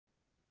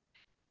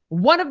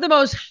one of the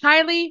most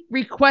highly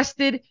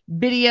requested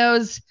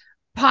podcasts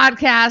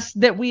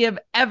that we have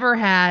ever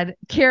had.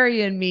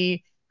 Carrie and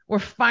me, we're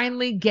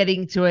finally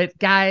getting to it.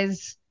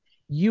 Guys,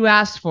 you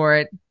asked for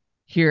it.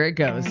 Here it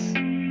goes.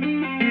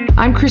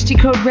 I'm Christy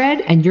Code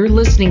Red, and you're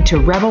listening to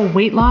Rebel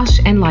Weight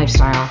Loss and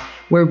Lifestyle,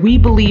 where we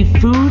believe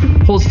food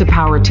holds the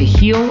power to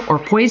heal or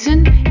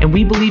poison, and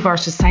we believe our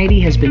society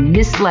has been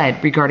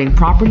misled regarding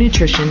proper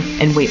nutrition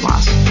and weight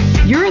loss.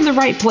 You're in the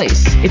right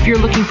place if you're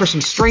looking for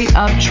some straight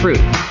up truth,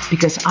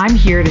 because I'm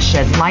here to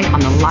shed light on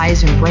the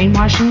lies and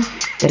brainwashing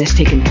that has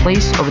taken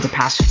place over the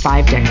past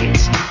 5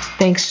 decades.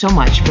 Thanks so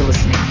much for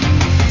listening.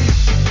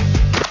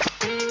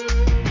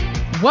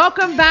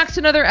 Welcome back to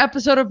another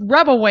episode of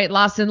Rebel Weight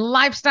Loss and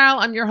Lifestyle.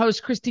 I'm your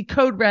host, Christy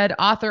Code Red,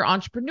 author,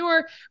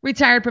 entrepreneur,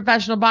 retired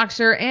professional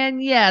boxer.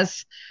 And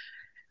yes,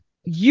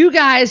 you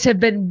guys have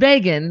been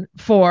begging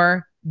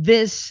for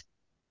this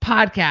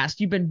podcast.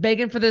 You've been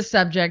begging for this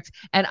subject,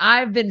 and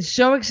I've been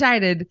so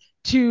excited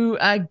to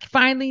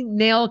finally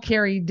nail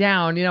Carrie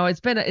down. You know, it's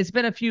been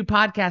a few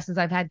podcasts since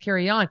I've had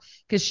Carrie on,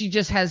 because she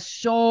just has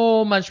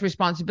so much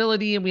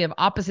responsibility and we have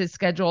opposite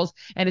schedules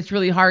and it's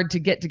really hard to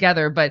get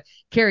together. But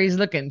Carrie's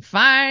looking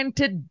fine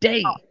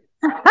today.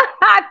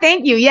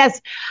 Thank you.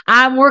 Yes,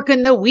 I'm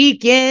working the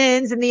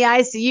weekends in the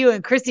ICU,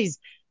 and Christy's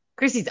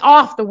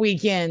off the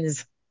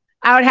weekends,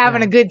 out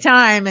having a good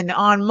time and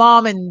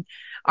on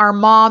our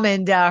mom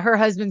and her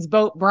husband's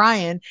boat,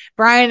 Brian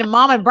and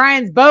mom and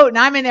Brian's boat. And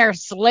I'm in there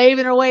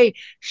slaving away,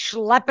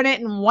 schlepping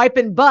it and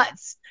wiping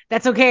butts.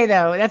 That's okay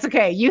though. That's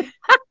okay.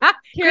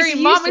 Carrie,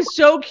 mom is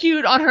so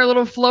cute on her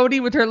little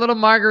floaty with her little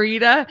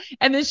margarita.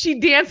 And then she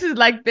dances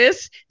like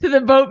this to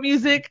the boat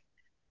music.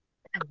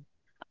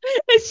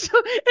 It's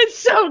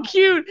so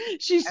cute.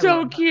 She's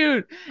so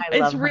cute.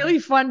 It's really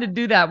fun to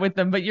do that with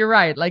them. But you're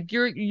right. Like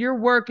you're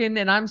working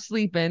and I'm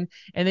sleeping,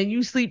 and then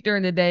you sleep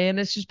during the day, and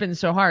it's just been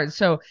so hard.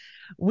 So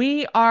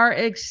we are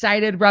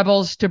excited,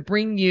 Rebels, to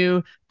bring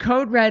you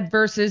Code Red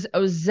versus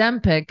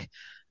Ozempic.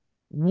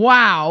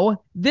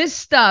 Wow, this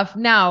stuff.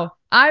 Now,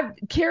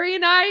 Carrie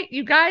and I,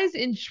 you guys,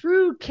 in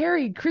true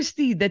Carrie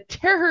Christy, the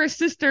terror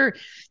sister,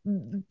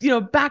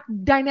 back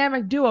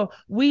dynamic duo,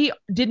 we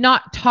did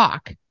not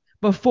talk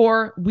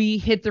before we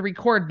hit the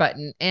record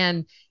button.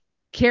 And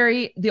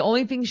Carrie, the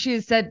only thing she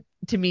has said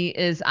to me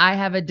is, I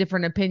have a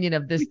different opinion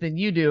of this than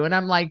you do. And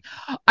I'm like,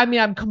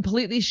 I'm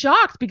completely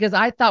shocked, because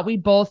I thought we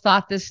both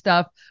thought this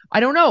stuff. I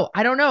don't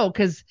know.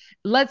 Cause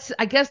let's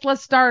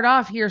start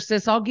off here,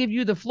 sis. I'll give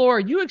you the floor.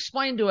 You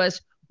explain to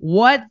us,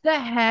 what the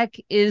heck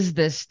is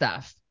this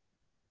stuff?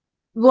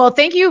 Well,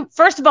 thank you.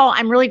 First of all,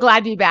 I'm really glad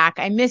to be back.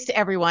 I missed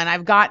everyone.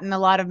 I've gotten a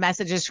lot of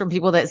messages from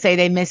people that say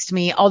they missed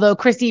me, although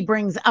Christy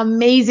brings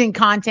amazing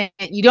content.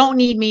 You don't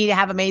need me to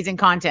have amazing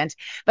content,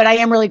 but I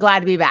am really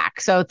glad to be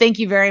back. So thank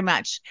you very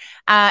much.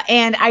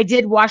 And I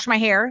did wash my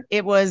hair.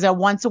 It was a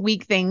once a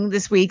week thing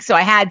this week. So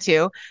I had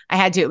to.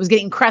 It was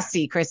getting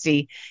crusty,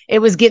 Christy. It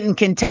was getting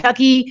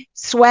Kentucky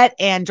sweat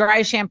and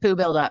dry shampoo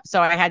buildup.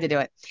 So I had to do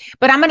it.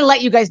 But I'm going to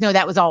let you guys know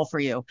that was all for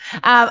you.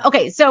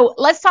 Okay, so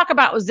let's talk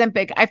about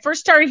Ozempic. I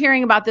first started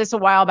hearing about this a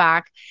while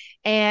back,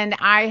 and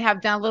I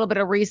have done a little bit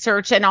of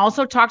research and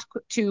also talked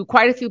to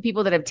quite a few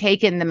people that have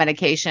taken the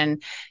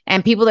medication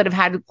and people that have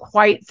had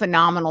quite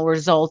phenomenal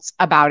results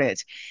about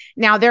it.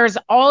 Now, there's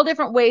all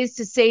different ways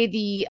to say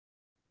the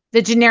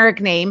generic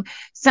name.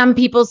 Some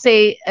people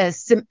say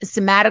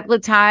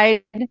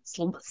semaglutide,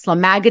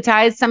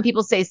 semaglutide. Some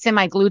people say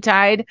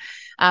semaglutide.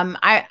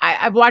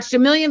 I've watched a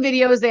million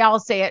videos. They all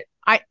say it.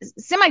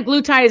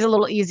 Semaglutide is a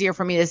little easier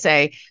for me to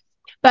say.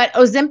 But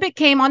Ozempic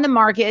came on the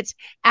market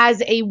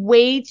as a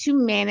way to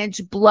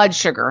manage blood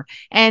sugar.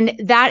 And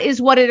that is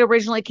what it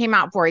originally came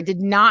out for. It did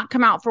not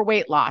come out for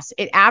weight loss.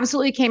 It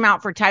absolutely came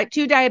out for type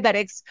 2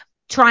 diabetics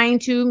trying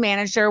to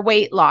manage their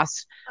weight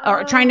loss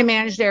or trying to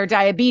manage their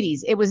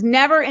diabetes. It was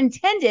never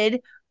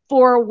intended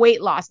for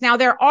weight loss. Now,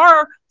 there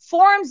are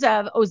forms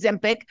of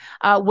Ozempic.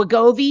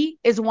 Wegovy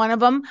is one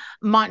of them.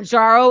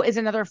 Mounjaro is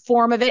another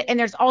form of it. And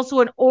there's also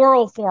an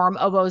oral form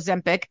of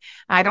Ozempic.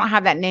 I don't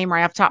have that name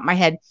right off the top of my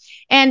head.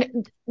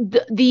 And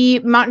the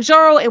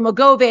Mounjaro and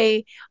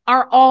Wegovy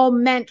are all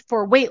meant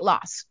for weight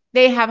loss.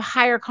 They have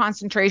higher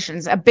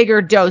concentrations, a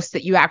bigger dose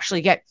that you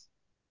actually get.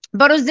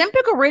 But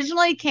Ozempic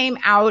originally came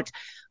out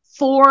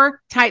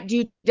for type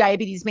 2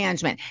 diabetes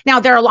management. Now,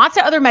 there are lots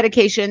of other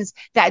medications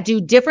that do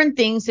different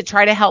things to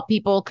try to help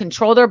people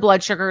control their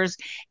blood sugars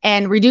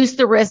and reduce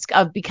the risk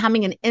of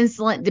becoming an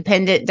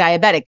insulin-dependent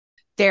diabetic.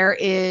 There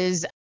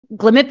is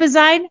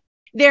glimepiride.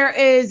 There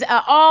is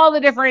all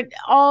the different,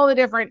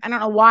 I don't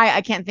know why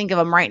I can't think of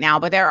them right now,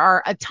 but there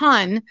are a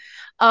ton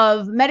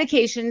of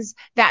medications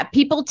that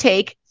people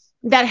take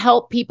that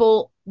help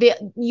people.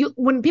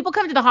 When people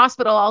come to the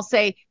hospital,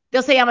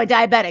 they'll say, I'm a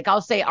diabetic.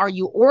 I'll say, are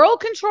you oral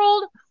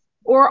controlled?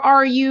 Or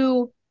are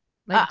you,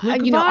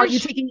 are you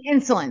taking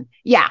insulin?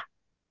 Yeah.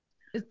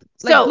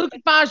 So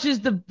glucophage is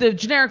the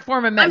generic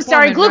form of metformin. I'm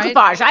sorry, glucophage.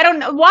 Right? I don't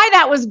know why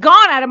that was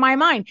gone out of my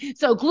mind.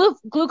 So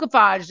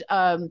glucophage,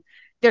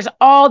 There's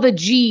all the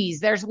G's.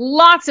 There's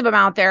lots of them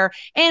out there.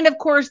 And of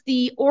course,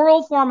 the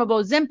oral form of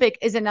Ozempic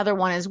is another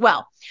one as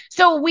well.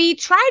 So we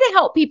try to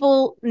help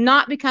people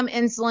not become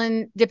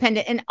insulin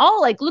dependent, and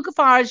all like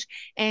glucophage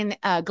and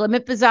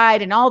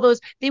glimepiride and all those,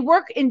 they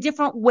work in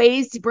different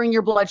ways to bring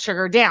your blood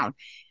sugar down.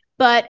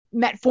 But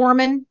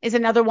metformin is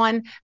another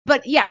one.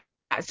 But yeah,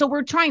 so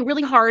we're trying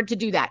really hard to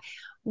do that.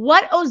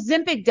 What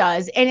Ozempic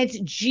does, and it's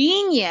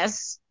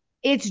genius,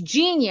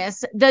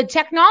 the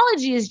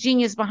technology is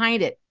genius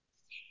behind it.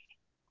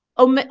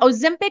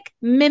 Ozempic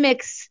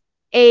mimics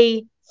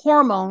a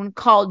hormone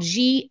called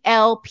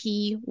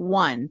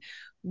GLP-1,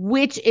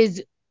 which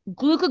is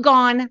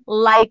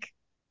glucagon-like,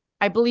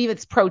 I believe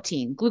it's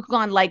protein,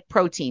 glucagon-like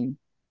protein.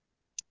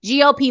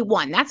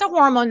 GLP-1, that's a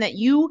hormone that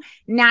you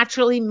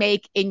naturally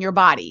make in your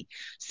body.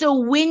 So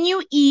when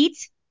you eat,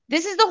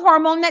 this is the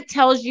hormone that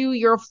tells you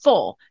you're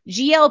full,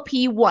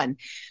 GLP-1.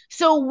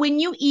 So when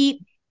you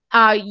eat,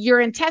 your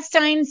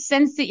intestines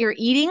sense that you're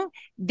eating,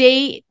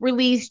 they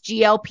release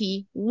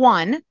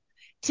GLP-1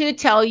 to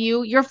tell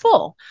you you're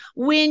full.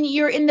 When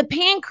you're in the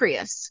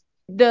pancreas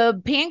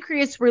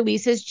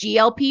releases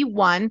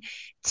GLP-1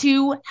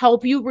 to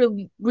help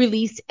you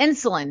release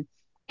insulin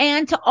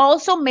and to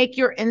also make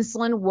your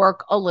insulin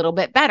work a little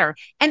bit better.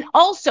 And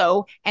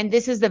also, and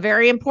this is the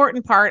very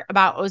important part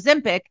about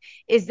Ozempic,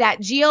 is that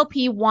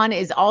GLP-1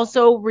 is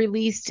also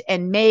released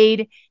and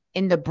made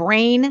in the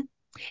brain.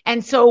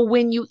 And so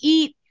when you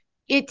eat,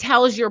 it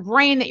tells your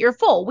brain that you're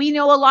full. We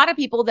know a lot of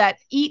people that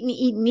eat and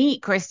eat and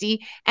eat,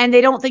 Christy, and they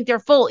don't think they're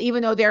full,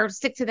 even though they're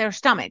sick to their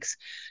stomachs.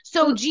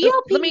 So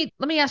GLP.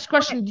 Let me ask a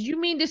question. Okay. Do you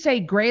mean to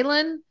say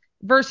ghrelin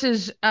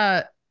versus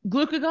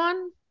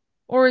glucagon,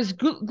 or is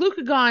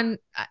glucagon?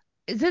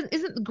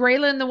 Isn't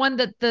ghrelin the one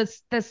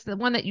that's the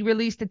one that you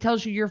release that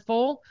tells you you're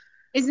full?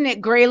 Isn't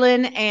it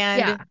ghrelin and?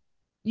 Yeah.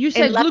 You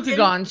said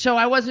glucagon, so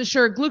I wasn't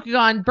sure.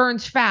 Glucagon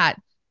burns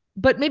fat,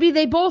 but maybe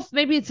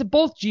it's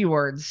both G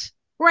words.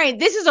 Right.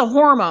 This is a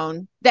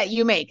hormone that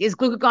you make. Is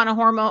glucagon a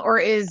hormone, or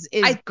is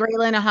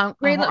ghrelin a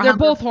hormone? They're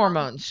both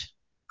hormones.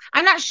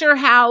 I'm not sure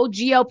how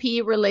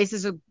GLP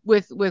relates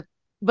with,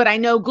 but I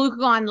know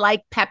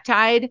glucagon-like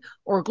peptide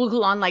or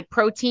glucagon-like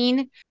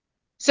protein.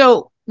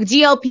 So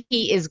GLP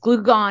is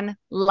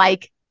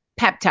glucagon-like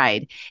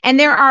peptide. And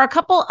there are a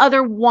couple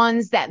other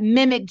ones that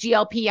mimic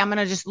GLP. I'm going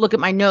to just look at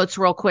my notes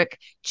real quick.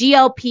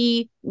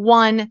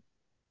 GLP-1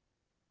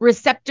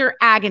 receptor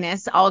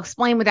agonist. I'll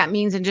explain what that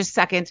means in just a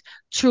second.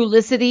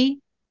 Trulicity,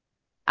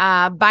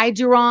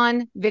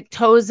 Bydureon,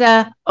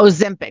 Victoza,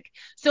 Ozempic.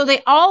 So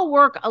they all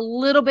work a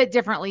little bit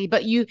differently,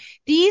 but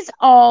these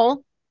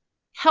all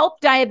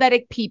help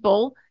diabetic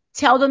people,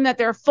 tell them that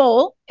they're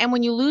full. And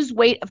when you lose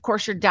weight, of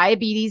course, your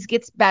diabetes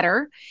gets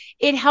better.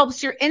 It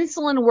helps your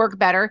insulin work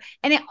better.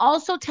 And it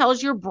also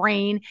tells your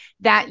brain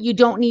that you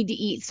don't need to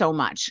eat so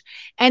much.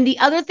 And the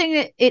other thing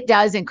that it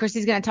does, and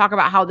Christy's going to talk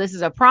about how this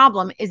is a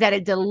problem, is that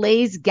it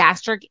delays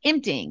gastric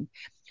emptying.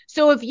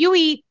 So if you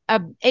eat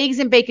eggs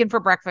and bacon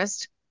for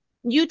breakfast,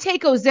 you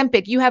take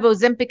Ozempic, you have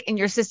Ozempic in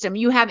your system,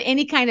 you have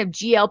any kind of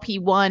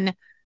GLP-1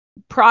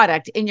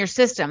 product in your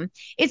system,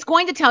 it's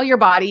going to tell your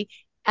body,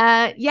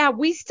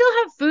 we still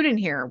have food in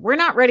here. We're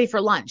not ready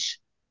for lunch.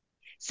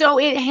 So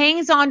it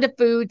hangs on to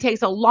food,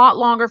 takes a lot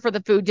longer for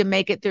the food to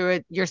make it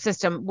through your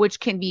system, which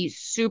can be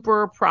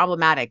super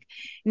problematic.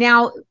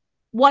 Now,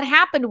 what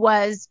happened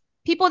was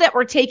people that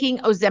were taking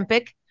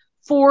Ozempic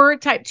for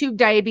type 2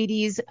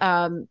 diabetes,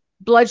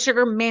 blood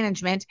sugar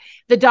management,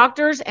 the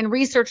doctors and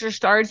researchers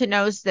started to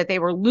notice that they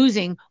were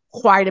losing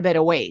quite a bit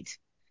of weight.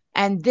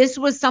 And this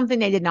was something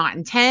they did not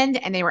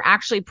intend, and they were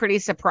actually pretty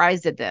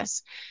surprised at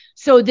this.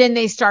 So then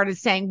they started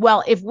saying,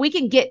 well, if we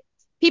can get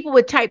people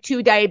with type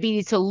 2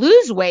 diabetes to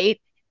lose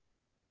weight,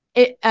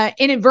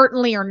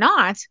 inadvertently or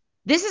not,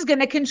 this is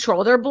going to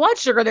control their blood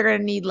sugar. They're going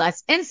to need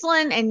less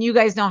insulin, and you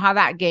guys know how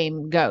that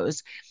game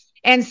goes.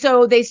 And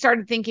so they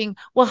started thinking,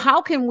 well,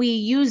 how can we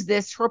use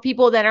this for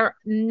people that are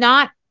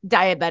not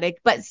diabetic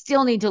but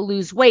still need to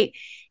lose weight?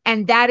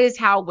 And that is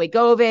how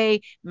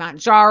Wegovy,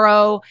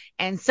 Mounjaro,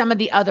 and some of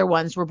the other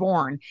ones were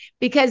born,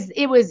 because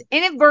it was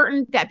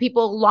inadvertent that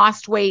people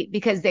lost weight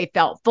because they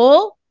felt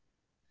full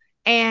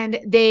and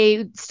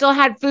they still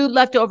had food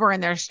left over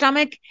in their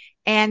stomach,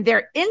 and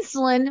their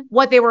insulin,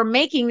 what they were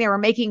making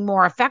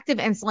more effective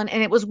insulin,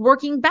 and it was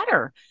working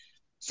better.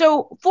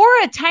 So for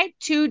a type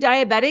 2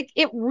 diabetic,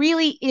 it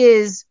really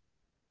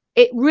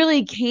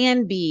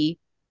can be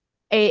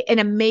an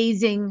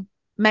amazing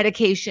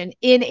medication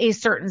in a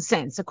certain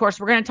sense. Of course,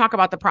 we're going to talk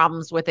about the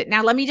problems with it.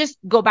 Now, let me just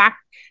go back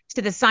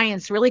to the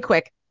science really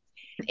quick.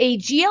 A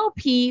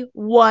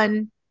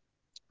GLP-1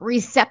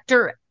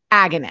 receptor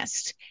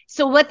agonist.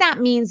 So what that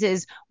means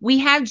is we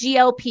have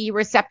GLP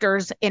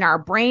receptors in our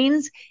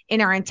brains,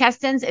 in our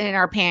intestines, and in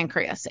our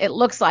pancreas. It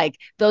looks like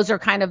those are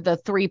kind of the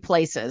three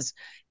places.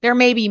 There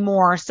may be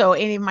more, so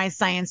any of my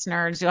science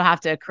nerds, you'll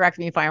have to correct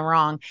me if I'm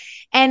wrong.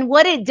 And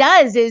what it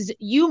does is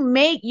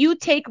you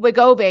take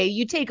Wegovy,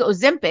 you take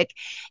Ozempic,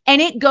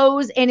 and it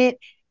goes and it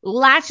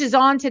latches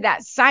onto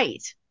that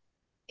site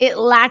it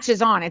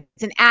latches on.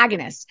 It's an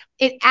agonist.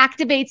 It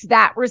activates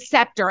that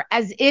receptor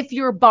as if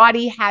your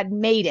body had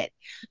made it.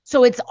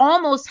 So it's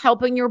almost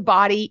helping your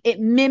body. It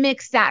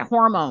mimics that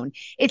hormone.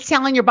 It's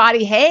telling your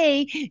body,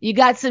 hey, you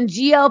got some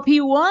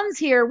GLP-1s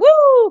here.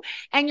 Woo!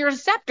 And your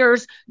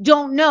receptors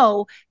don't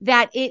know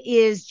that it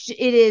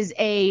is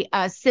a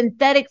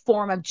synthetic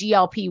form of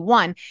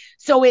GLP-1.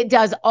 So it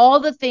does all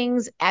the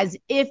things as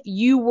if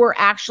you were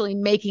actually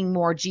making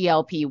more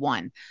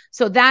GLP-1.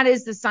 So that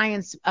is the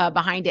science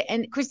behind it.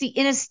 And Christy,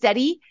 in a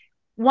study,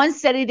 one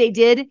study they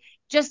did,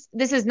 just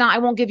this is not, I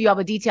won't give you all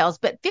the details,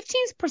 but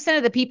 15%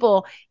 of the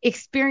people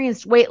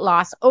experienced weight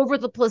loss over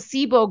the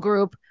placebo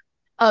group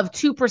of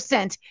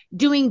 2%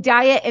 doing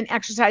diet and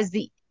exercise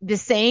the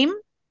same,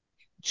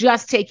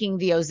 just taking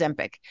the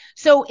Ozempic.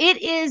 So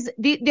it is,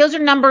 those are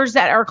numbers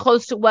that are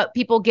close to what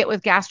people get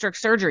with gastric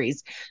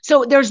surgeries.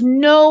 So there's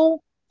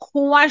no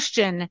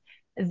question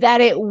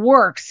that it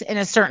works in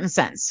a certain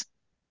sense.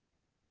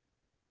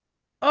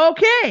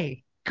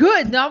 Okay,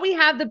 good. Now we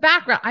have the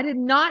background. I did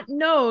not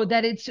know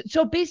that it's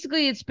so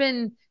basically it's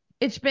been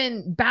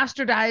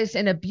bastardized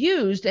and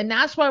abused, and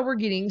that's why we're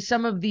getting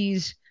some of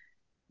these.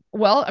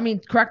 Well, I mean,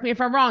 correct me if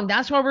I'm wrong.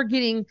 That's why we're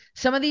getting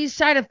some of these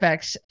side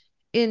effects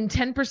in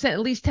 10%, at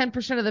least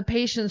 10% of the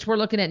patients. We're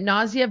looking at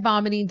nausea,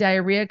 vomiting,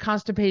 diarrhea,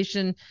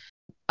 constipation,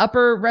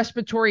 upper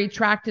respiratory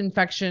tract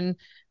infection,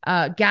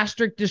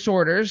 gastric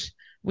disorders.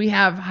 We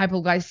have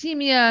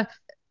hypoglycemia,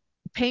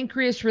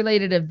 pancreas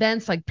related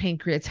events like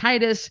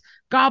pancreatitis,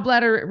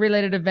 gallbladder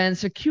related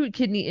events, acute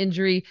kidney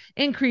injury,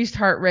 increased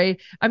heart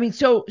rate. I mean,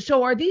 so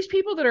are these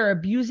people that are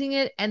abusing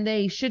it and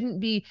they shouldn't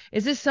be,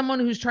 is this someone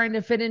who's trying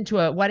to fit into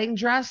a wedding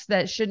dress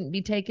that shouldn't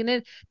be taking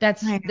it,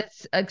 that's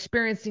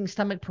experiencing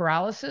stomach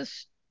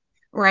paralysis?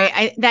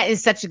 Right. That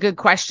is such a good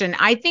question.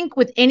 I think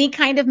with any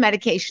kind of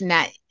medication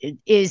that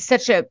is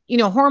such a,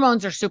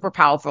 hormones are super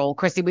powerful.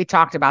 Christy, we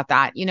talked about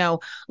that.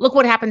 Look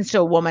what happens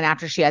to a woman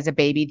after she has a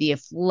baby, the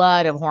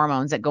flood of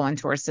hormones that go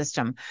into her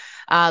system.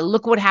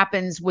 Look what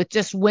happens with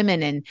just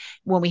women and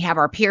when we have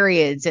our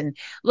periods, and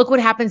look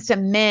what happens to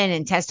men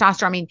and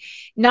testosterone. I mean,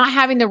 not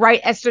having the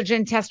right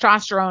estrogen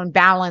testosterone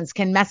balance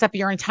can mess up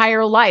your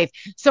entire life.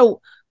 So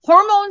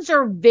hormones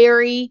are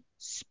very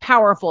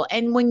powerful.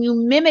 And when you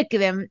mimic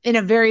them in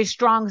a very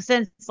strong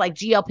sense, like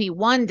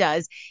GLP-1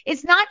 does,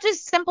 it's not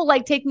just simple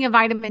like taking a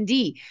vitamin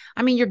D.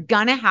 I mean, you're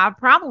going to have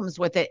problems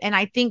with it. And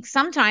I think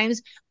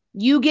sometimes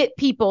you get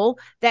people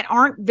that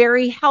aren't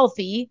very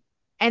healthy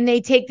and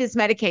they take this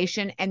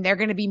medication and they're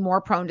going to be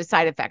more prone to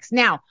side effects.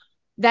 Now,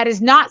 that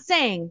is not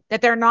saying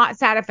that they're not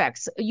side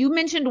effects. You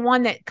mentioned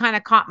one that kind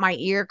of caught my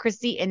ear,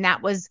 Christy, and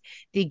that was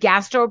the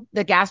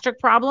gastric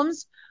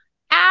problems.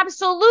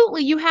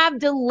 Absolutely. You have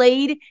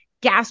delayed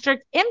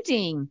gastric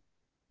emptying.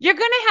 You're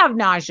going to have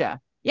nausea.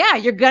 Yeah,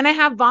 you're going to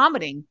have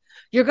vomiting.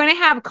 You're going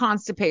to have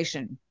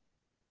constipation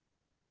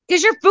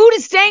because your food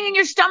is staying in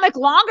your stomach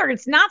longer.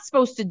 It's not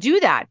supposed to do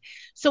that.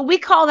 So we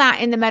call that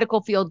in the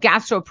medical field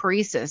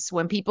gastroparesis,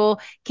 when people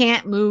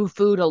can't move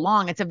food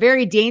along. It's a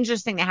very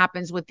dangerous thing that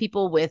happens with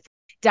people with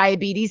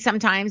diabetes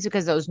sometimes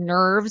because those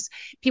nerves,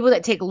 people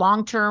that take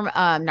long-term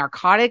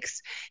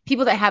narcotics,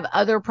 people that have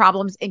other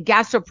problems. And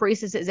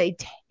gastroparesis is a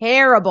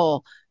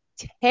terrible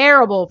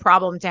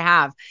problem to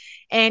have.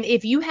 And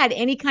if you had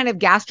any kind of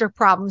gastric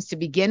problems to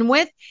begin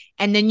with,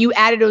 and then you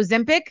added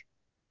Ozempic,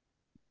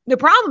 the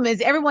problem is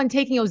everyone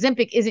taking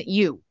Ozempic isn't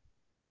you.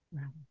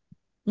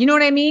 You know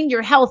what I mean?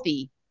 You're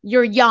healthy,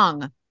 you're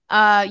young,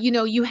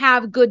 you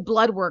have good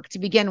blood work to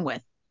begin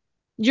with.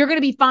 You're going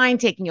to be fine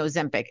taking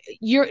Ozempic.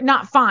 You're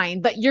not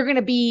fine, but you're going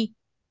to be,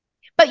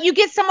 but you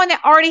get someone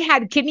that already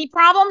had kidney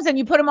problems and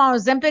you put them on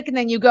Ozempic and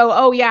then you go,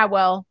 oh yeah,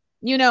 well,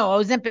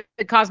 Ozempic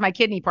caused my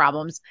kidney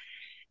problems.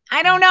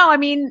 I don't know. I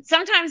mean,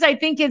 sometimes I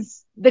think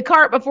it's the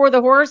cart before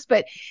the horse,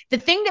 but the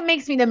thing that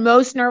makes me the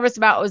most nervous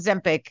about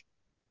Ozempic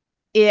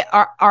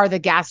are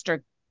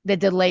the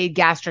delayed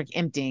gastric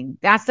emptying.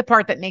 That's the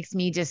part that makes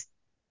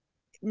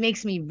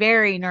me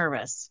very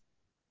nervous.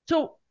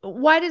 So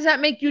why does that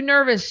make you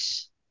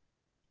nervous?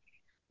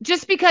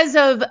 Just because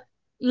of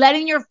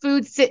letting your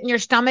food sit in your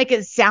stomach,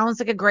 it sounds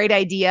like a great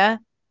idea.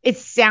 It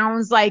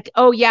sounds like,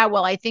 oh yeah,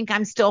 well, I think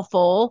I'm still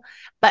full,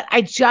 but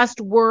I just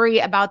worry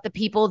about the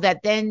people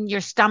that then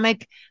your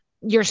stomach,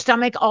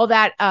 all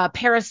that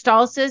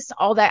peristalsis,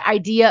 all that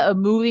idea of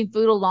moving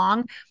food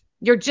along,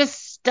 you're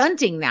just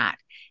stunting that.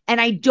 And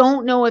I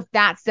don't know if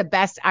that's the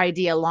best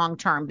idea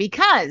long-term,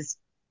 because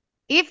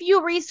if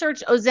you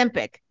research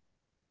Ozempic,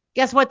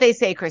 guess what they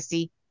say,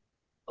 Christy?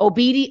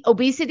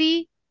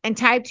 Obesity and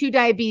type 2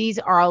 diabetes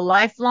are a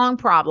lifelong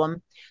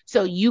problem.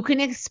 So you can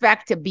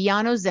expect to be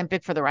on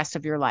Ozempic for the rest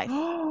of your life.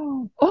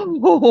 Oh,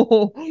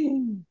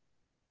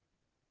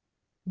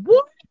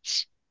 what?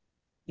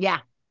 Yeah.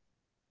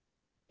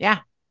 Yeah.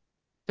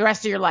 The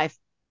rest of your life.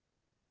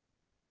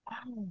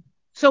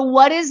 So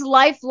what is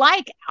life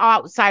like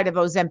outside of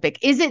Ozempic?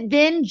 Is it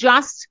then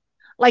just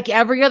like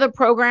every other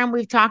program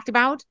we've talked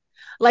about?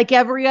 Like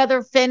every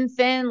other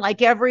FinFin,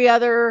 like every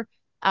other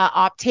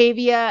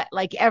Optavia,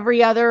 like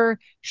every other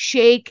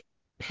shake,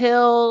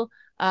 pill,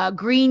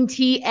 green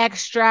tea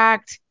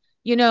extract,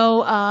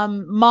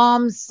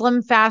 Mom's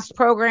Slim Fast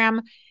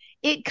program.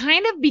 It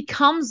kind of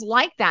becomes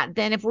like that.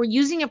 Then if we're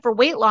using it for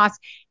weight loss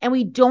and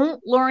we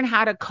don't learn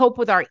how to cope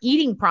with our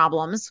eating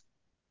problems,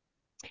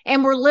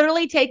 and we're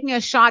literally taking a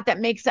shot that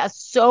makes us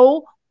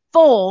so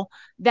full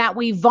that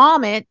we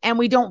vomit and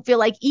we don't feel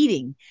like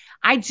eating.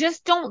 I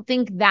just don't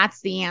think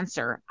that's the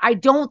answer. I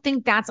don't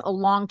think that's a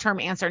long-term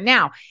answer.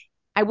 Now,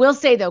 I will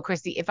say though,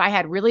 Christy, if I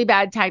had really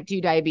bad type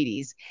 2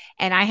 diabetes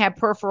and I had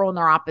peripheral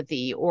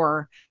neuropathy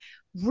or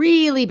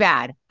really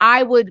bad,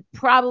 I would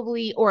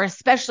probably, or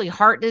especially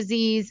heart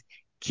disease,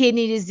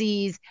 kidney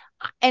disease,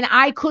 and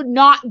I could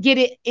not get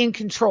it in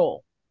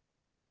control.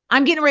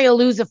 I'm getting ready to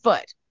lose a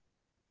foot.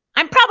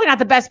 I'm probably not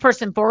the best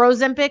person for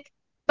Ozempic,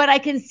 but I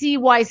can see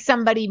why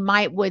somebody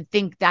would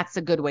think that's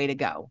a good way to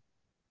go.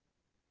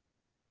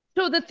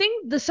 So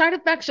the side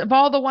effects of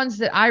all the ones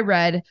that I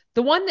read,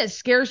 the one that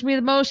scares me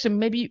the most, and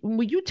maybe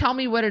will you tell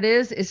me what it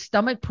is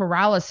stomach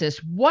paralysis.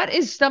 What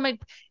is stomach?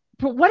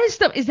 What is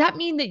Does that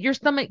mean that your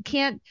stomach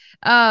can't,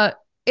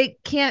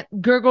 it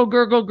can't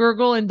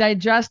gurgle and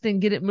digest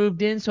and get it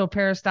moved in so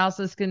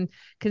peristalsis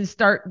can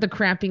start the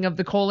cramping of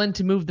the colon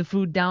to move the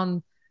food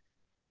down?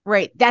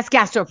 Right. That's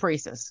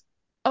gastroparesis.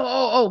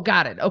 Oh,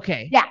 got it.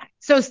 Okay. Yeah.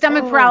 So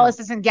stomach Oh,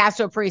 paralysis and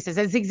gastroparesis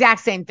is the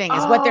exact same thing.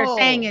 Is what they're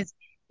saying oh, is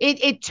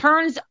it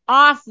turns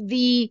off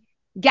the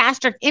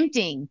gastric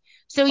emptying.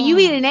 So you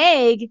eat oh. an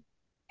egg,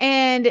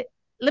 and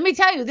let me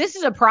tell you, this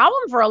is a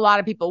problem for a lot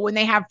of people when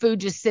they have food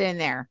just sitting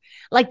there.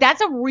 Like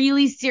that's a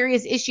really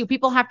serious issue.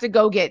 People have to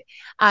go get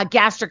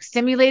gastric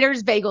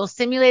stimulators, vagal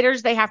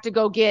stimulators. They have to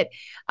go get.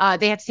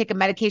 They have to take a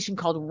medication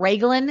called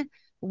Reglan,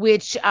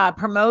 which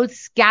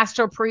promotes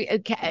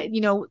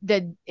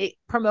it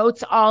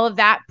promotes all of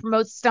that,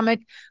 promotes stomach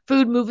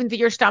food moving through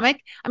your stomach.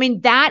 I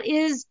mean,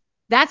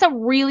 that's a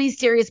really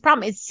serious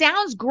problem. It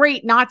sounds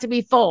great not to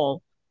be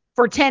full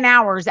for 10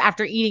 hours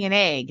after eating an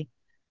egg,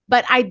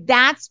 but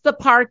that's the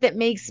part that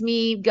makes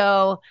me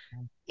go,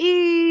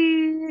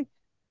 is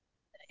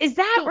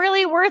that So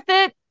really worth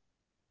it?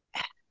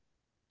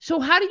 So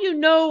how do you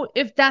know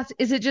if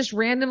is it just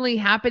randomly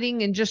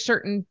happening in just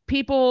certain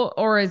people,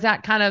 or is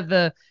that kind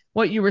of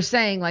what you were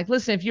saying? Like,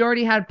 listen, if you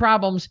already had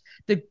problems,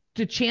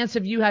 the chance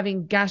of you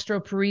having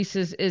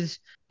gastroparesis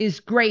is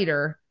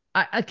greater.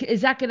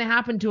 Is that going to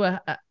happen to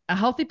a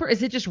healthy person?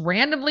 Is it just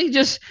randomly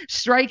just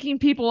striking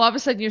people? All of a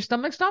sudden, your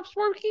stomach stops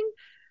working?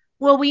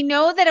 Well, we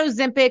know that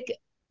Ozempic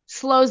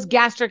slows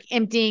gastric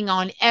emptying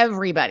on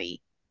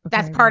everybody.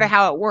 That's Okay, part of right.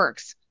 how it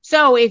works.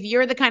 So if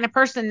you're the kind of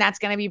person that's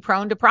going to be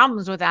prone to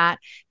problems with that,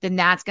 then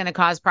that's going to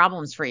cause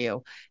problems for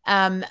you.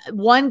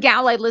 One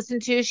gal I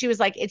listened to, she was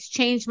like, it's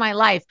changed my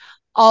life.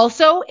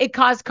 Also, it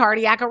caused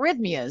cardiac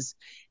arrhythmias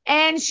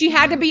and she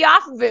had to be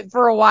off of it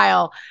for a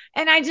while.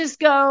 And I just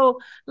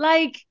go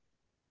like,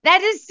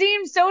 that just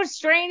seems so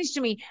strange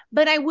to me.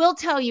 But I will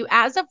tell you,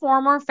 as a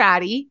former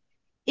fatty,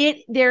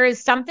 there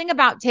is something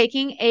about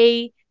taking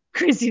a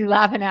Chrissy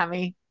laughing at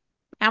me.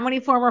 How many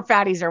former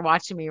fatties are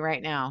watching me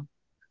right now?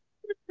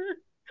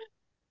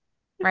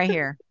 Right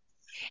here.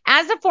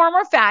 As a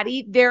former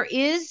fatty, there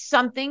is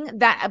something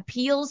that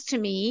appeals to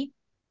me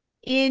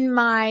in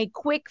my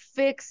quick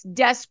fix,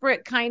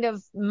 desperate kind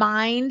of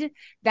mind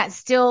that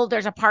still,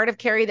 there's a part of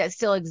Carrie that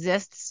still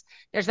exists.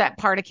 There's that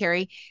part of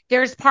Carrie.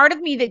 There's part of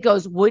me that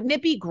goes, wouldn't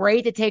it be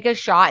great to take a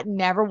shot and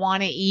never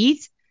want to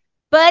eat?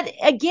 But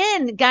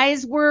again,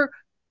 guys, we're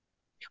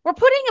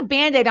putting a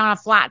band-aid on a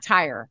flat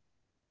tire.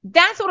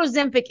 That's what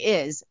Ozempic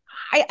is.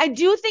 I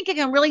do think it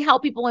can really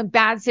help people in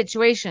bad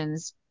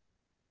situations,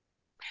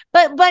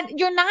 but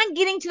you're not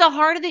getting to the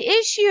heart of the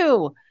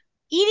issue.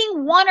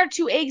 Eating 1 or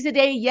 2 eggs a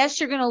day, yes,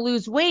 you're going to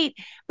lose weight,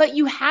 but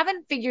you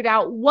haven't figured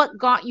out what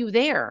got you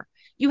there.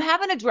 You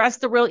haven't addressed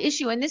the real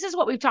issue. And this is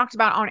what we've talked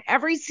about on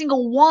every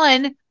single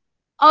one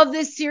of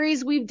this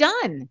series we've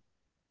done.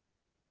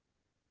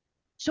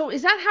 So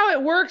is that how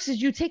it works? Is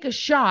you take a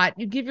shot,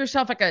 you give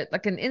yourself like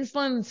an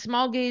insulin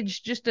small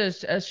gauge, just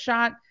a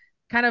shot,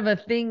 kind of a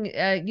thing,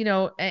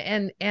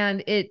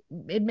 and it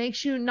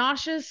makes you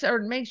nauseous, or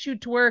it makes you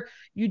to where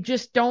you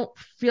just don't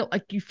feel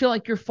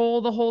like you're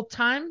full the whole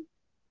time.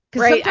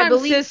 Because Right? I sometimes,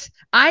 believe. sis,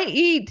 I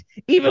eat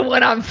even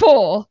when I'm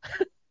full.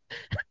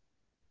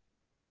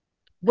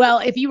 Well,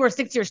 if you were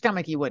sick to your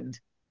stomach, you wouldn't.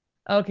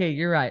 Okay,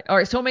 you're right. All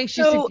right, so it makes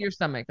you sick So to your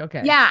stomach.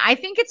 Okay. yeah, I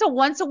think it's a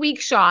once a week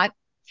shot.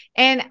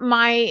 And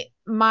my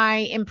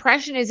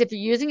impression is if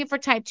you're using it for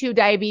type 2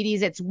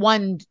 diabetes, it's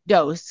one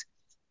dose.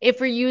 If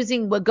you're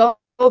using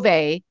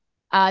Wegovy,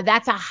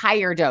 that's a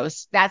higher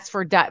dose. That's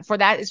for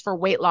that is for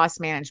weight loss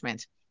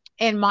management.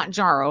 And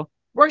Mounjaro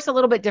works a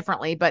little bit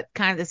differently, but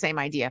kind of the same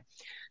idea.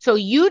 So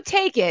you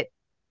take it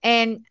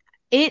and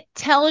it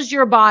tells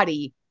your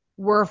body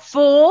we're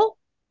full,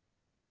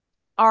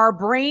 our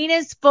brain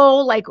is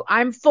full, like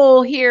I'm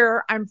full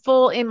here, I'm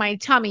full in my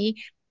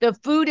tummy. The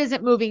food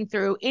isn't moving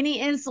through. Any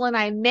insulin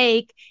I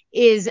make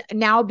is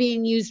now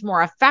being used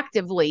more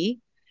effectively.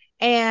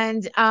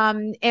 And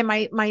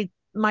my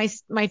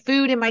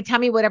food in my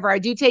tummy, whatever I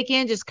do take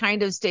in, just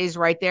kind of stays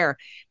right there.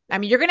 I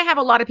mean, you're going to have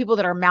a lot of people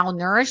that are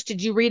malnourished.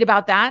 Did you read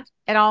about that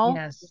at all?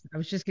 Yes, I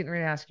was just getting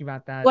ready to ask you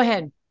about Go that.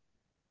 ahead.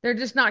 they're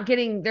not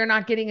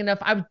getting enough.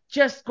 I'm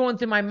just going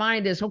through my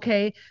mind is,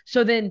 okay,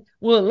 so then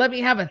will it let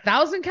me have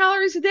 1,000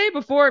 calories a day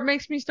before it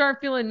makes me start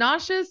feeling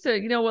nauseous? Or,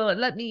 will it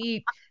let me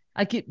eat,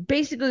 like it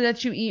basically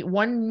lets you eat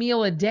one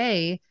meal a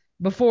day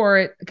before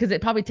it, because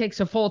it probably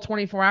takes a full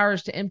 24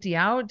 hours to empty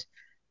out.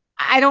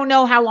 I don't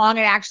know how long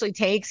it actually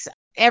takes.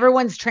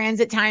 Everyone's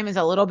transit time is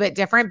a little bit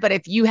different, but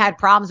if you had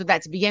problems with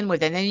that to begin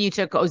with, and then you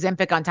took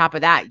Ozempic on top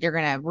of that, you're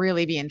going to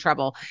really be in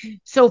trouble.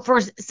 So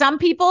for some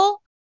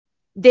people,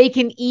 they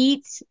can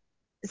eat.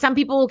 Some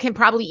people can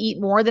probably eat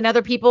more than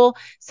other people.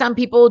 Some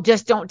people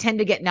just don't tend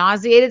to get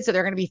nauseated, so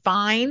they're going to be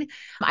fine.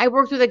 I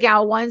worked with a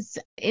gal once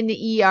in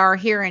the ER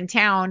here in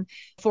town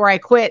before I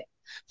quit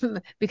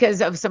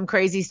because of some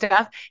crazy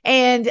stuff.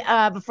 And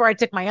before I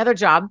took my other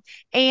job,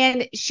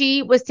 and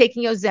she was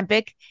taking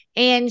Ozempic,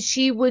 and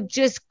she would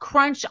just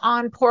crunch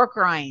on pork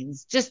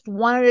rinds, just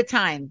one at a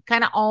time,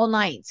 kind of all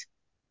night.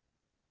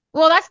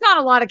 Well, that's not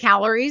a lot of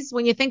calories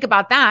when you think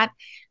about that.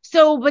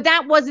 So, but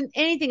that wasn't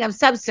anything of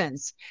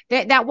substance.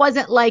 That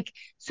wasn't like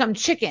some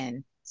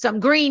chicken, some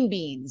green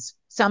beans,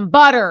 some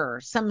butter,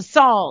 some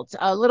salt,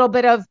 a little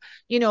bit of,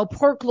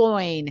 pork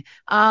loin,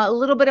 a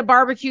little bit of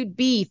barbecued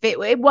beef.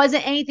 It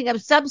wasn't anything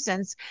of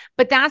substance,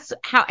 but that's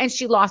how, and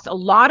she lost a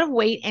lot of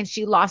weight and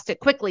she lost it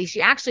quickly.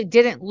 She actually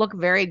didn't look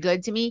very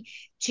good to me.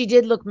 She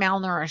did look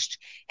malnourished.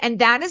 And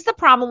that is the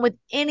problem with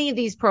any of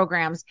these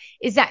programs,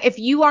 is that if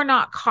you are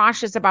not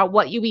cautious about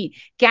what you eat,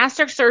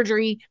 gastric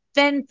surgery,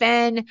 fen,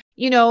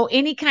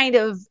 any kind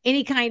of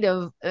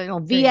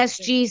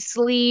VSG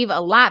sleeve,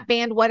 a lap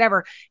band,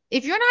 whatever.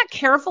 If you're not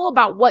careful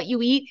about what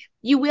you eat,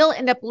 you will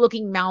end up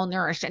looking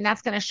malnourished, and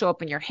that's going to show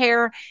up in your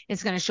hair.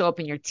 It's going to show up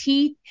in your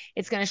teeth.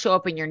 It's going to show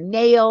up in your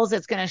nails.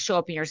 It's going to show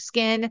up in your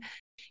skin.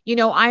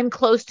 I'm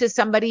close to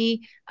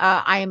somebody,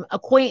 I'm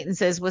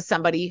acquaintances with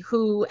somebody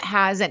who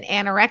has an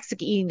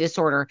anorexic eating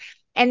disorder.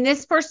 And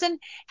this person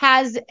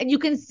has, and you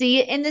can see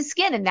it in the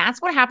skin. And that's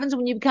what happens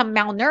when you become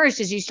malnourished,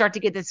 is you start to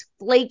get this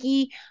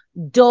flaky,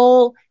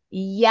 dull,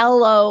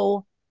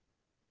 yellow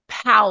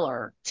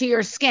pallor to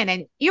your skin.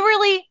 And you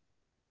really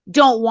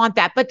don't want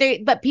that.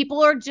 But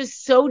people are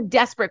just so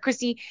desperate.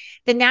 Christy,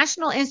 the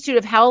National Institute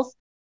of Health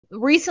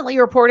recently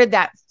reported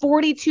that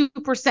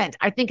 42%,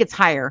 I think it's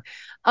higher,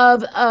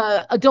 of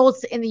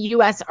adults in the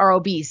US are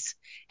obese.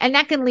 And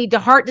that can lead to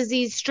heart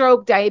disease,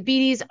 stroke,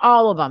 diabetes,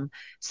 all of them.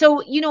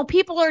 So,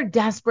 people are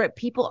desperate.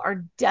 People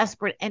are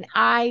desperate. And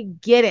I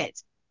get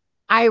it.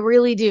 I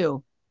really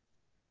do.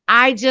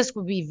 I just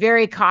would be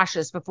very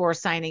cautious before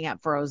signing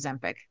up for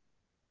Ozempic.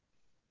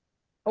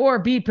 Or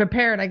be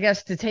prepared, I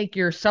guess, to take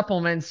your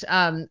supplements.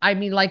 I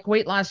mean, like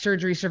weight loss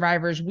surgery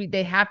survivors,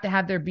 they have to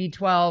have their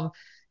B12.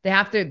 They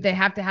have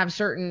to have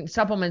certain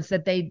supplements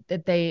that they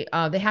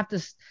have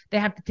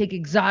to take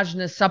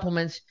exogenous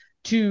supplements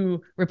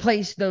to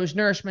replace those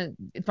nourishment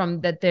from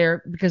that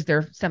because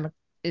their stomach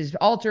is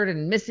altered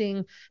and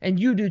missing, and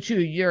you do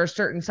too. There are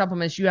certain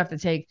supplements you have to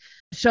take.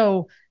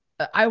 So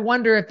I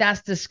wonder if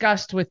that's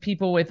discussed with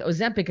people with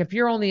Ozempic. If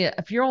you're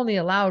only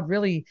allowed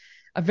really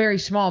a very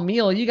small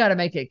meal, you got to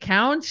make it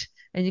count,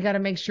 and you got to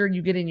make sure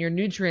you get in your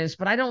nutrients.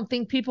 But I don't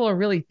think people are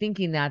really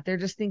thinking that. They're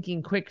just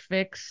thinking quick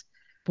fix.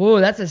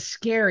 Whoa, that is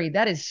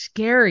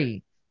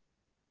scary.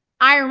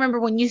 I remember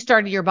when you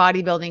started your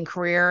bodybuilding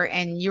career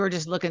and you were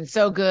just looking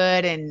so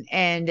good,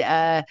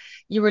 and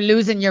you were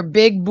losing your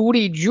big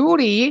booty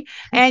Judy,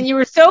 and you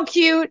were so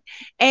cute.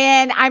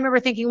 And I remember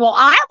thinking, well,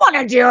 I want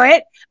to do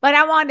it, but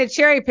I wanted to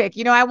cherry pick.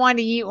 I wanted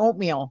to eat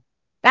oatmeal.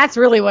 That's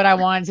really what I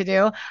wanted to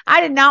do. I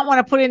did not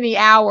want to put in the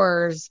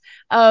hours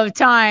of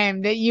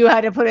time that you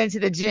had to put into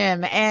the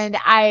gym. And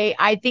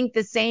I think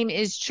the same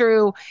is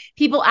true.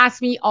 People ask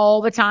me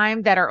all the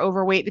time that are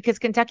overweight, because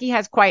Kentucky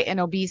has quite an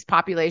obese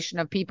population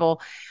of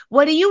people.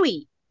 What do you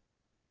eat?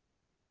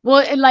 Well,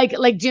 and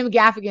like Jim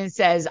Gaffigan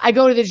says, I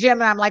go to the gym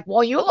and I'm like,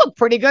 well, you look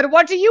pretty good.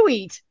 What do you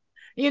eat?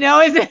 It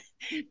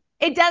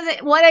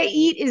doesn't, what I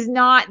eat is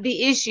not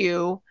the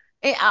issue.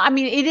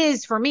 It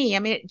is for me.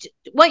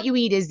 What you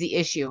eat is the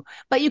issue,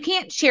 but you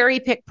can't cherry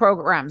pick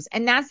programs.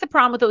 And that's the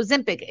problem with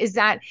Ozempic, is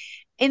that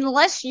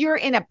unless you're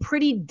in a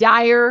pretty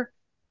dire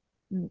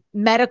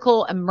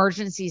medical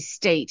emergency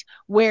state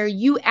where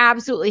you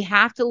absolutely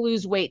have to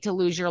lose weight to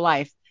lose your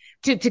life,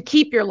 to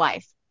keep your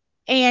life,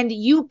 and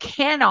you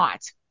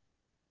cannot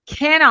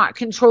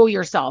control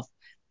yourself,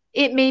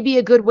 it may be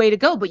a good way to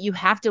go. But you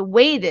have to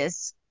weigh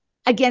this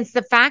against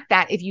the fact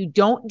that if you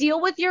don't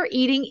deal with your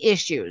eating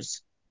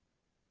issues,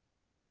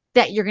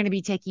 that you're going to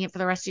be taking it for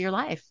the rest of your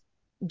life.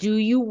 Do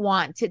you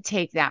want to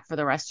take that for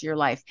the rest of your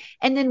life?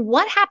 And then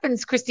what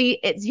happens, Christy?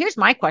 Here's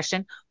my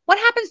question. What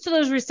happens to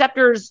those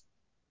receptors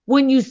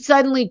when you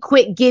suddenly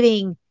quit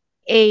getting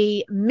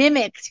a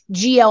mimicked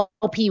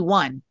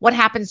GLP-1? What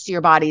happens to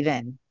your body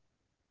then?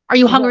 Are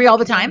you hungry all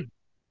the time?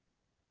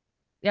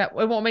 Yeah,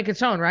 it won't make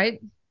its own, right?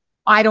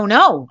 I don't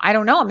know.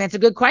 That's a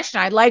good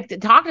question. I'd like to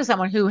talk to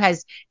someone who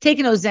has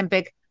taken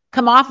Ozempic,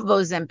 come off of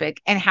Ozempic,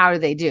 and how do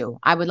they do?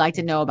 I would like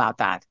to know about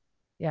that.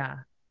 Yeah.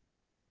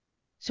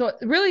 So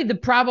really the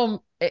problem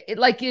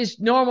like is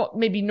normal,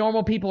 maybe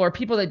normal people or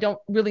people that don't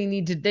really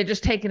need to, they're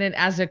just taking it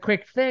as a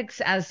quick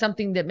fix, as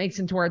something that makes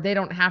them to where they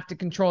don't have to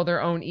control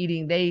their own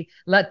eating. They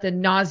let the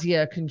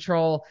nausea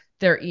control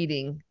their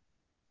eating.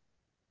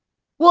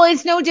 Well,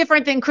 it's no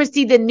different than,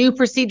 Christy, the new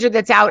procedure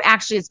that's out.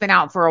 Actually, it's been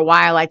out for a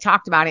while. I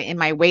talked about it in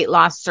my weight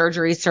loss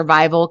surgery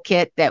survival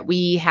kit that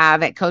we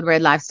have at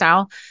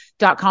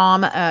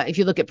coderedlifestyle.com. If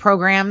you look at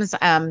programs,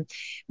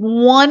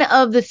 one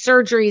of the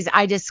surgeries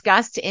I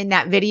discussed in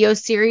that video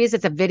series,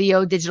 it's a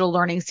video digital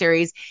learning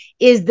series,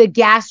 is the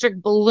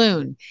gastric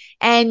balloon.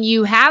 And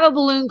you have a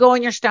balloon go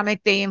in your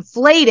stomach, they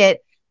inflate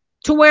it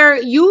to where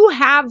you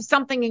have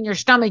something in your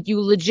stomach you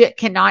legit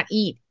cannot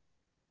eat.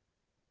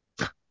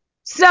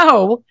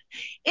 So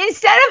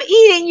instead of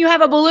eating, you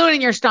have a balloon in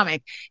your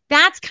stomach.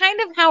 That's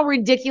kind of how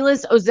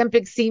ridiculous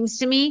Ozempic seems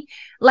to me.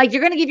 Like,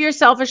 you're going to give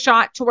yourself a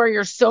shot to where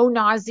you're so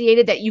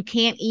nauseated that you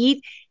can't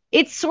eat.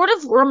 It sort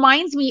of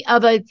reminds me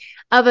of a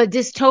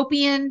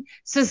dystopian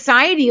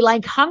society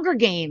like Hunger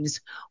Games,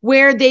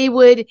 where they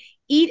would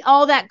eat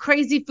all that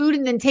crazy food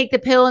and then take the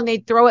pill and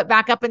they'd throw it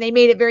back up, and they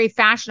made it very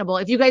fashionable.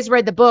 If you guys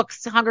read the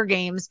books, Hunger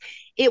Games,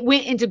 it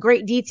went into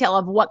great detail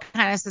of what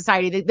kind of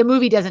society. The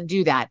movie doesn't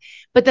do that,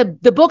 but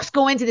the books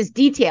go into this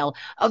detail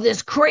of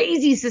this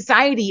crazy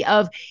society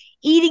of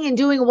eating and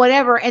doing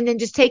whatever, and then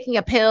just taking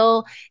a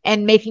pill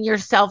and making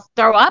yourself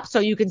throw up so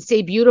you can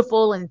stay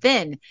beautiful and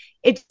thin.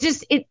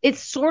 It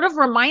sort of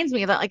reminds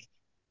me of that. Like,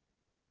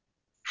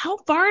 how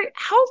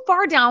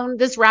far down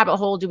this rabbit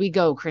hole do we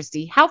go,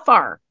 Christy? How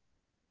far?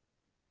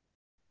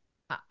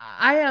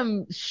 I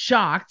am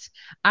shocked.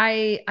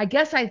 I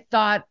guess I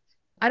thought,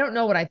 I don't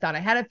know what I thought. I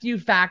had a few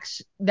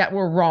facts that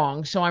were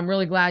wrong, so I'm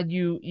really glad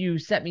you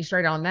set me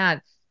straight on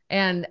that.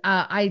 And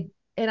I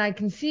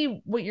can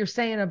see what you're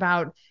saying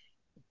about,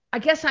 I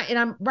guess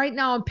I'm right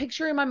now, I'm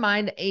picturing in my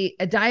mind a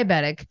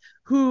diabetic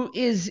who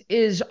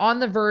is on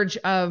the verge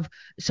of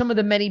some of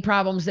the many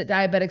problems that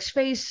diabetics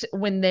face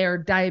when their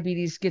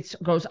diabetes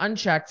goes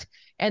unchecked,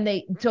 and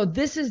so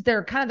this is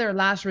their kind of their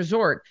last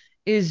resort,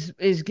 is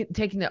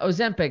taking the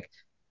Ozempic.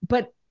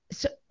 But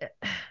so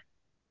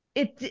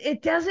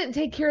it doesn't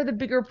take care of the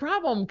bigger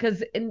problem,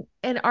 because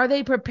and are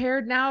they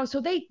prepared now?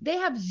 So they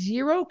have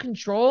zero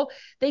control.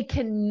 They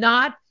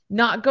cannot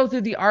not go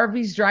through the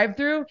Arby's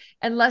drive-through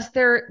unless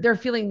they're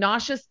feeling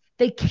nauseous.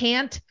 They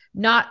can't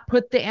not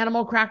put the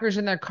animal crackers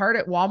in their cart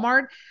at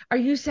Walmart. Are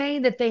you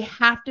saying that they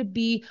have to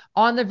be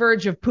on the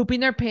verge of pooping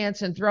their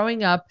pants and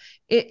throwing up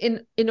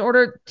in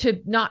order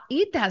to not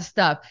eat that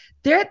stuff?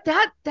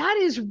 That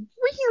is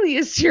really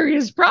a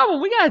serious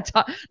problem. We gotta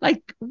talk,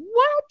 like,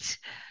 what?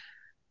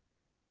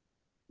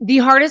 The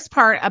hardest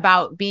part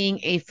about being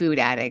a food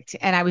addict,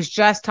 and I was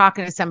just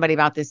talking to somebody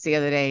about this the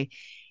other day,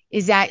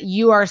 is that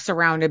you are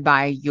surrounded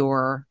by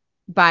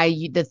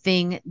the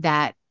thing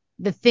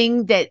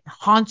that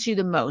haunts you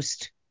the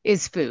most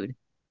is food.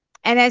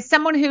 And as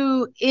someone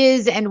who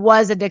is and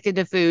was addicted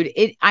to food,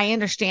 I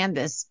understand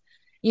this,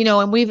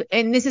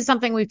 and this is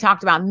something we've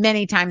talked about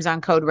many times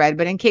on Code Red,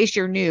 but in case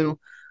you're new,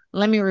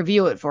 let me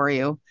review it for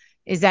you.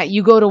 Is that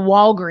you go to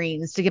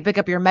Walgreens to pick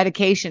up your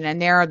medication,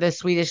 and there are the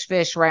Swedish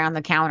fish right on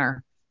the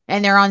counter,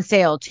 and they're on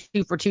sale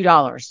 2 for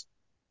 $2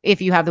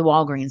 if you have the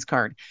Walgreens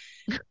card.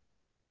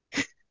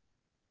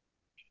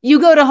 You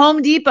go to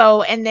Home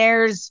Depot and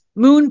there's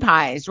moon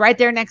pies right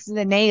there next to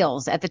the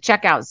nails at the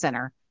checkout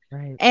center.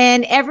 Right.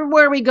 And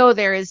everywhere we go,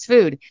 there is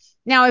food.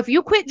 Now, if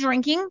you quit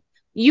drinking,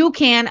 you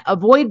can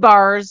avoid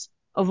bars,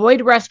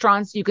 avoid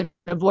restaurants. You can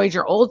avoid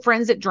your old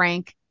friends that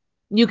drank.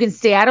 You can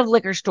stay out of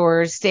liquor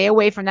stores, stay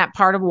away from that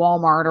part of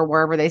Walmart or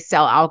wherever they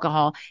sell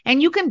alcohol. And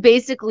you can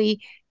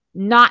basically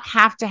not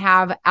have to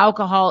have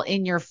alcohol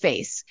in your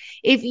face.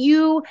 If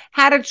you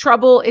had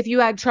trouble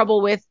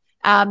with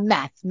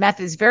meth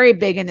is very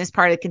big in this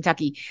part of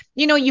Kentucky.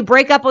 You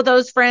break up with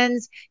those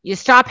friends, you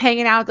stop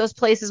hanging out at those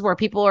places where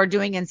people are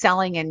doing and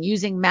selling and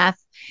using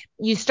meth.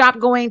 You stop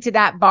going to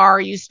that bar,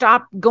 you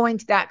stop going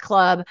to that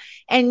club,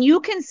 and you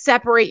can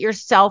separate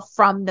yourself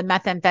from the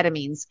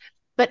methamphetamines.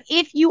 But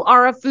if you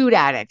are a food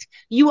addict,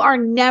 you are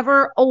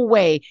never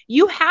away.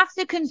 You have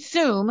to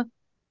consume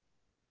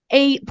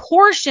a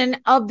portion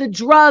of the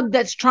drug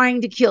that's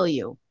trying to kill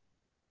you.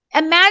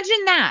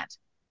 Imagine that.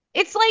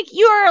 It's like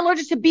you are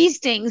allergic to bee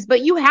stings, but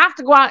you have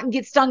to go out and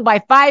get stung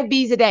by 5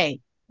 bees a day.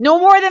 No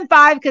more than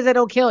 5, because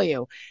it'll kill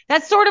you.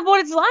 That's sort of what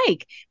it's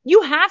like.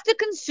 You have to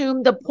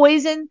consume the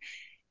poison,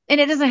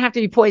 and it doesn't have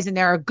to be poison.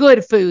 There are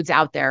good foods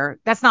out there.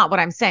 That's not what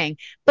I'm saying.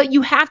 But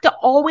you have to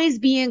always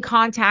be in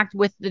contact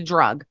with the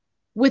drug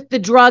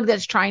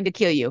that's trying to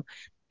kill you.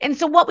 And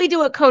so what we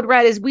do at Code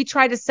Red is we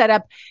try to set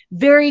up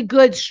very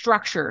good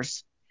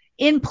structures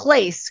in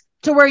place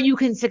to where you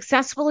can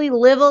successfully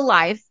live a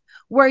life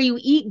where you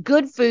eat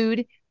good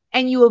food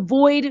and you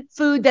avoid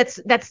food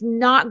that's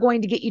not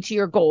going to get you to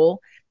your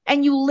goal,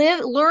 and you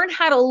learn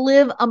how to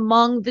live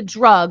among the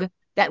drug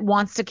that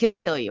wants to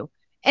kill you.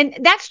 And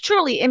that's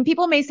truly, and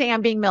people may say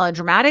I'm being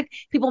melodramatic.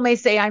 People may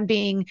say I'm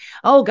being,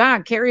 oh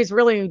God, Carrie's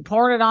really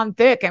pouring it on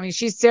thick. I mean,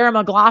 she's Sarah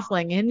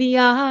McLachlan in the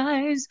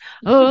eyes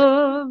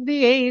of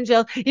the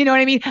angel. You know what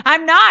I mean?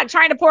 I'm not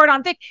trying to pour it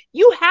on thick.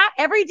 You have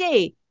every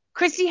day,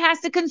 Christy has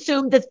to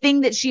consume the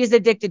thing that she is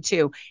addicted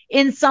to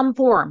in some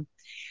form.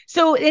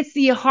 So it's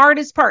the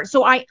hardest part.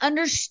 So I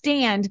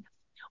understand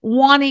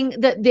wanting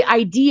the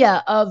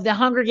idea of the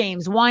Hunger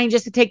Games, wanting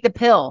just to take the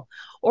pill.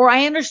 Or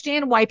I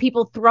understand why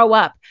people throw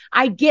up.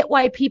 I get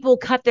why people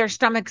cut their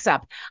stomachs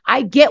up.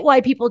 I get why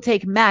people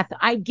take meth.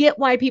 I get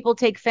why people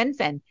take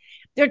fen-phen.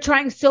 They're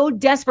trying so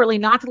desperately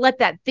not to let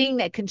that thing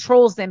that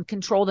controls them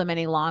control them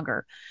any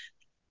longer.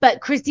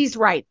 But Christy's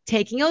right.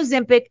 Taking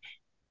Ozempic,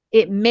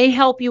 it may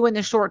help you in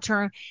the short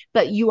term,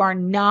 but you are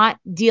not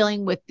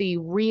dealing with the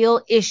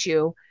real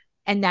issue.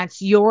 And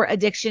that's your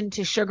addiction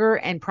to sugar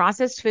and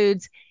processed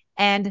foods,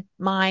 and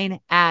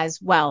mine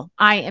as well.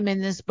 I am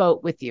in this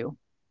boat with you.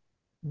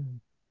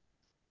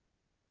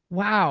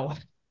 Wow.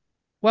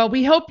 Well,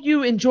 we hope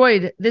you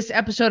enjoyed this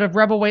episode of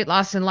Rebel Weight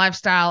Loss and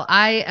Lifestyle.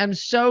 I am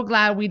so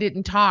glad we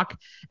didn't talk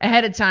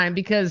ahead of time,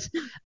 because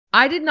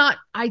I did not,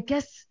 I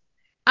guess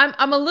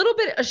I'm a little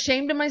bit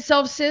ashamed of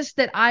myself, sis,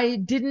 that I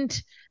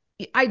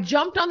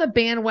jumped on the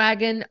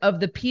bandwagon of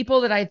the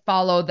people that I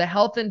follow, the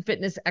health and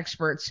fitness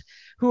experts,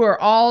 who are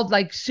all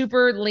like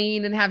super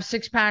lean and have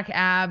 6-pack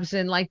abs,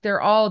 and like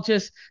they're all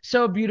just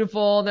so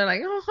beautiful. They're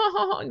like,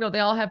 oh, they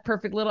all have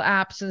perfect little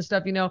apps and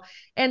stuff,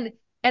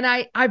 and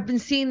I've been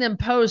seeing them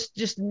post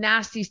just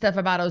nasty stuff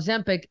about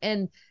Ozempic,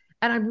 and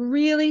I'm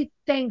really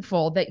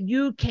thankful that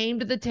you came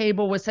to the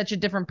table with such a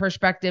different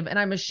perspective. And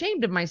I'm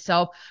ashamed of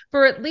myself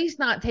for at least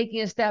not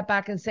taking a step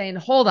back and saying,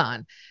 hold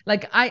on.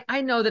 Like,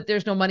 I know that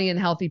there's no money in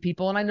healthy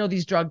people, and I know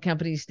these drug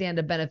companies stand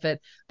to benefit,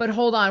 but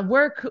hold on,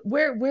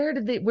 where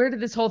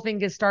did this whole thing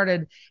get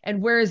started,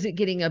 and where is it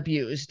getting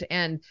abused?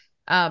 And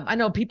I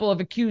know people have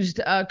accused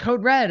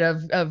Code Red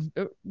of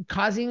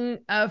causing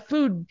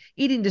food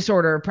eating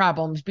disorder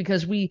problems,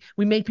 because we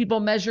make people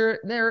measure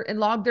and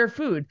log their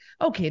food.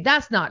 Okay,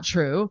 that's not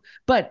true,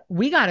 but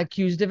we got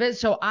accused of it.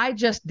 So I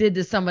just did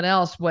to someone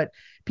else what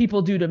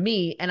people do to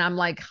me, and I'm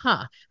like,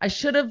 I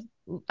should have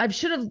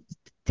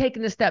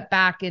taken a step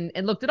back and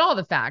looked at all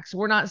the facts.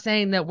 We're not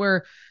saying that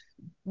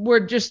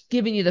we're just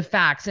giving you the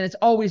facts, and it's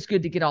always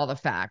good to get all the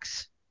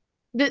facts.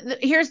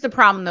 Here's the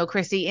problem though,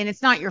 Chrissy, and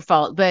it's not your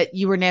fault, but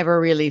you were never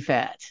really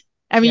fat.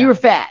 I mean, Yeah. you were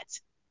fat,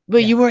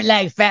 but Yeah. you weren't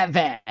like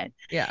fat.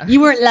 Yeah.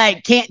 You weren't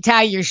like can't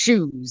tie your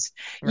shoes.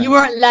 Right. You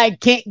weren't like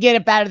can't get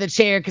up out of the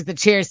chair because the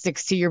chair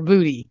sticks to your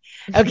booty.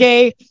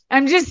 Okay.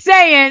 I'm just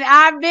saying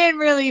I've been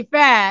really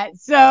fat,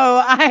 so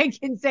I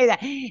can say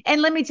that.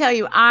 And let me tell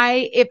you,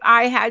 if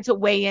I had to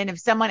weigh in, if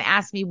someone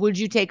asked me, would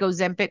you take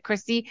Ozempic,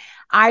 Christy?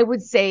 I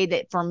would say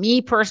that for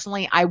me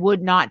personally, I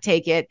would not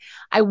take it.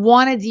 I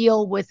want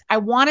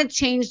to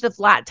change the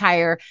flat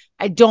tire.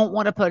 I don't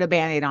want to put a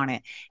Band-Aid on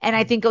it. And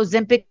I think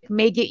Ozempic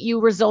may get you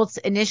results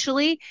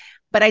initially,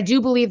 but I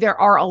do believe there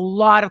are a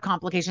lot of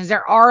complications.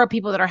 There are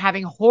people that are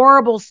having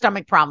horrible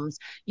stomach problems.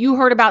 You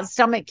heard about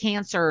stomach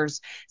cancers,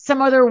 some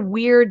other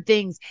weird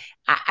things.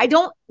 I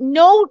don't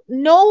know.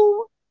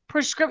 No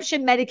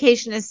prescription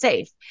medication is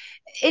safe.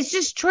 It's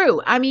just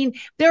true. I mean,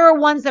 there are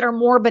ones that are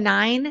more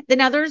benign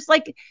than others.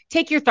 Like,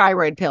 take your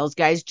thyroid pills,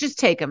 guys. Just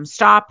take them.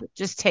 Stop.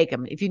 Just take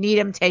them. If you need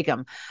them, take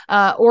them.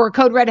 Or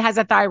Code Red has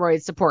a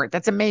thyroid support.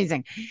 That's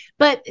amazing.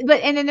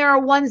 And then there are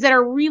ones that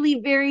are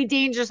really very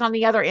dangerous on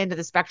the other end of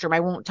the spectrum. I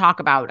won't talk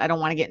about. I don't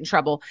want to get in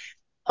trouble.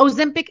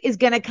 Ozempic is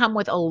going to come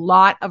with a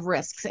lot of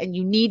risks, and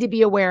you need to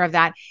be aware of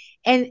that.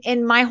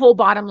 And my whole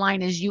bottom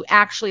line is you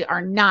actually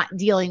are not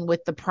dealing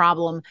with the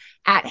problem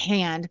at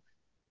hand.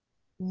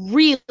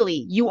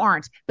 Really, you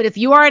aren't. But if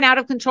you are an out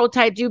of control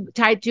type 2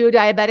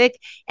 diabetic,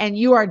 and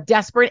you are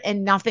desperate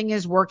and nothing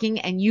is working,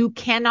 and you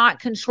cannot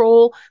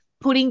control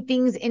putting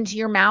things into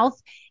your mouth,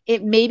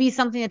 it may be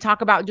something to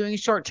talk about doing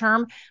short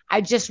term. I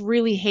just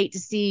really hate to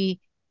see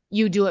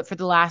you do it for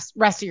the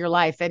rest of your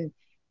life. And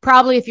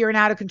probably if you're an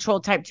out of control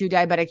type 2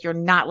 diabetic, you're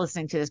not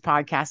listening to this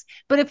podcast.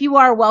 But if you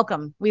are,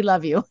 welcome. We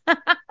love you.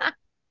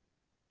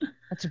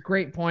 That's a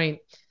great point.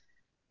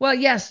 Well,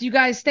 yes, you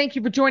guys, thank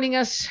you for joining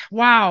us.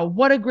 Wow,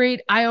 what a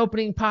great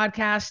eye-opening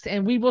podcast.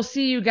 And we will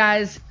see you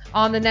guys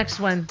on the next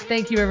one.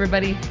 Thank you,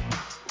 everybody.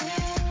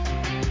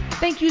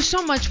 Thank you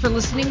so much for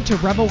listening to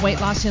Rebel Weight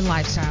Loss and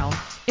Lifestyle.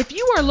 If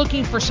you are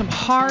looking for some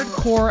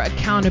hardcore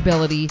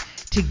accountability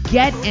to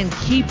get and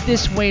keep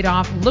this weight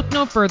off, look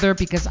no further,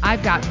 because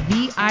I've got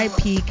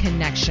VIP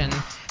Connection.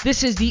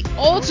 This is the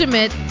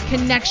ultimate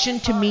connection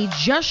to me,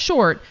 just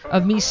short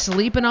of me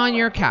sleeping on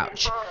your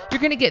couch. You're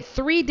going to get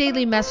 3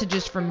 daily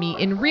messages from me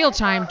in real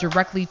time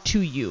directly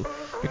to you.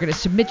 You're going to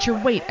submit your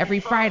weight every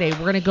Friday. We're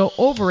going to go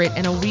over it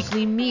in a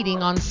weekly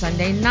meeting on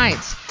Sunday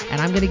nights,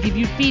 and I'm going to give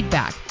you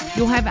feedback.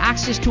 You'll have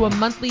access to a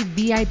monthly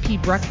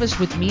VIP breakfast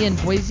with me in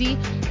Boise,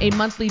 a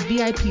monthly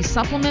VIP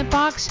supplement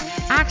box,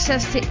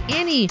 access to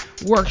any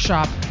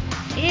workshop,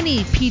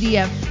 any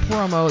PDF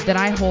promo that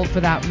I hold for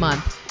that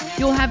month.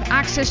 You'll have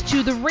access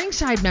to the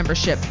Ringside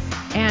membership,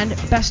 And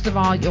best of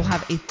all, you'll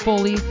have a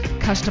fully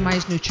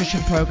customized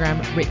nutrition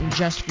program written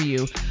just for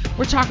you.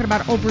 We're talking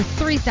about over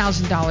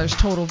 $3,000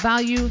 total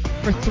value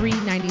for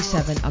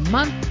 $397 a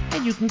month,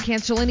 and you can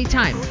cancel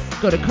anytime.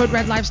 Go to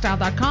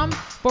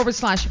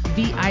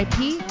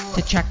coderedlifestyle.com/VIP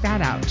to check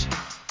that out.